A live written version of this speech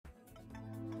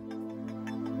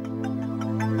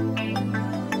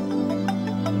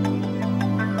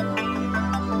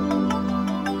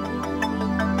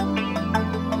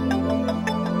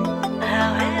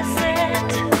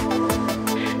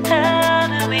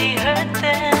hurt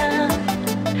them,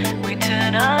 we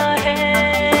turn our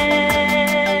heads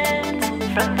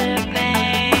from their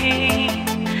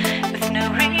pain, with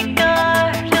no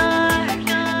regard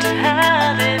to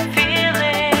how they're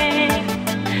feeling.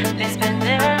 They spend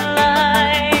their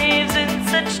lives in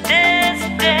such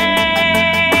disdain.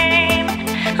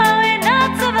 Are we not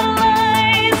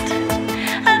civilized?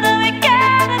 Although we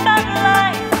care about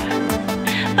life,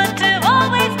 but to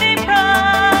always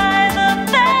deprive of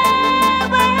their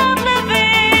way of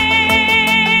living,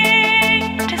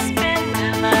 to spend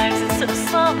their lives in so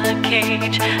small a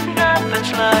cage, not much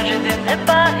larger than their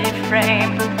body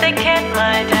frame. They can't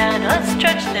lie down or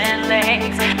stretch their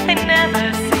legs. They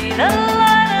never see the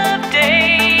light of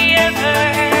day ever,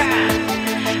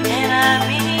 and I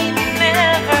mean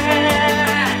never.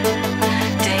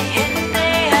 Day in,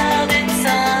 day out, it's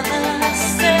all the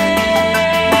same.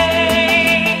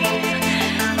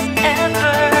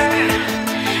 Ever,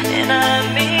 and I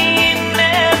mean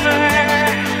never.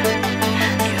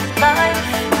 Your life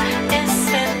is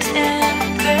sent in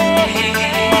vain.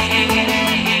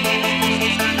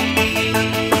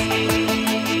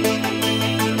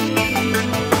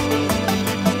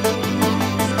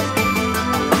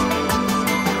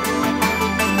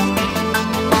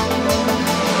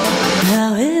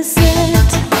 How is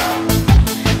it?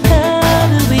 How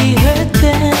do we hurt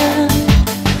them?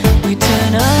 We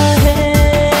turn our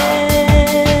heads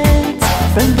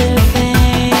from their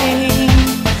pain,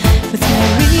 with no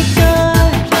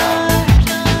regard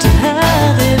to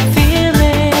how they're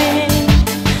feeling.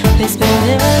 They spend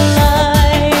their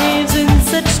lives in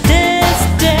such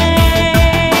disdain.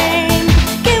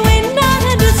 Can we not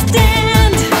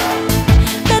understand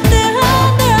that they're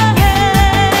under our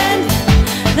hand?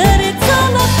 That it's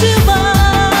all up to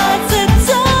us, it's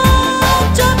our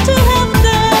job to help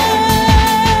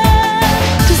them.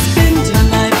 To spend your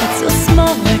life in so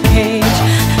small a cage,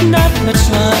 not much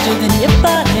larger than your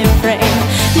body frame.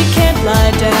 You can't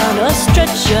lie down or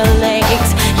stretch your legs.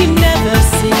 You never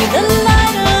see the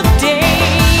light of day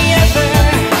ever,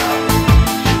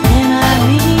 and I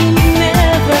mean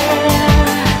never.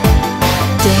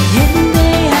 Day in,